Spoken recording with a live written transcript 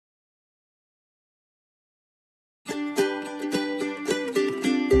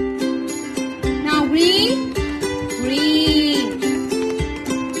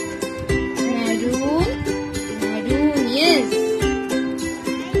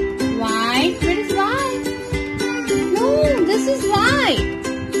is white.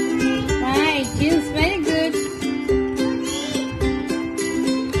 Right, yes, very good.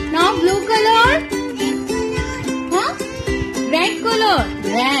 Now blue color. Huh? Red color.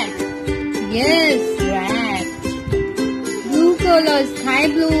 Red. Yes, red. Blue color, sky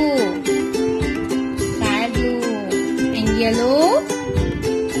blue. Sky blue. And yellow.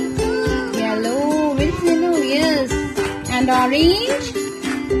 Yellow. Where is yellow? Yes. And orange.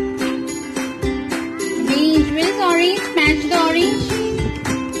 Orange. Where is orange? Match the orange.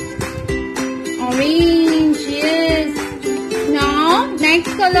 Orange. Yes. Now,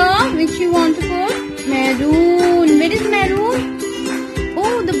 next color which you want to put? Maroon. Where is maroon?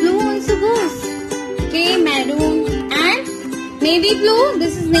 Oh, the blue also goes. Okay, maroon. And navy blue.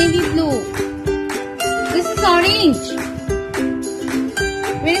 This is navy blue. This is orange.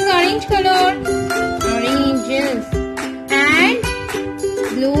 Where is orange color? Orange, yes. And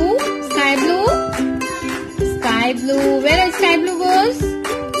blue. Sky blue. Sky blue. Where is sky blue goes?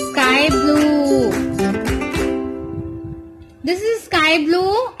 Sky blue. This is sky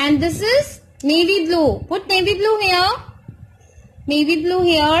blue and this is navy blue. Put navy blue here. Navy blue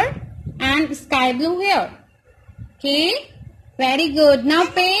here and sky blue here. Okay. Very good. Now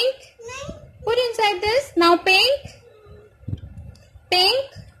pink. Put inside this. Now pink. Pink.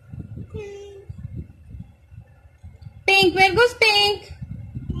 Pink. Where goes pink?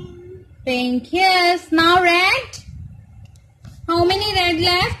 Pink. Yes. Now red. How many red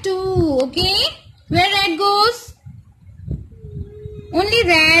left? 2. Okay. Where red goes? Only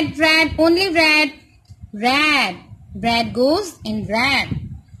red. Red. Only red. Red. Red goes in red.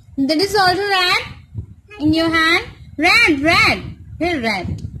 That is also red. In your hand. Red. Red. Here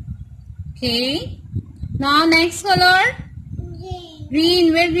red. Okay. Now next color.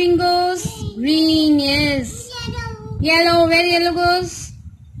 Green. Where green goes? Green. Yes. Yellow. Where yellow goes?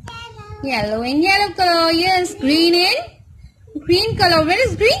 Yellow in yellow color. Yes. Green in green color. Where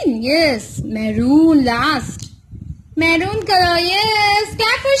is green? Yes. Maroon last. Maroon color. Yes.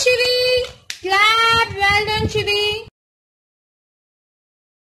 Clap for Shivi. Clap. Well done, Shivi.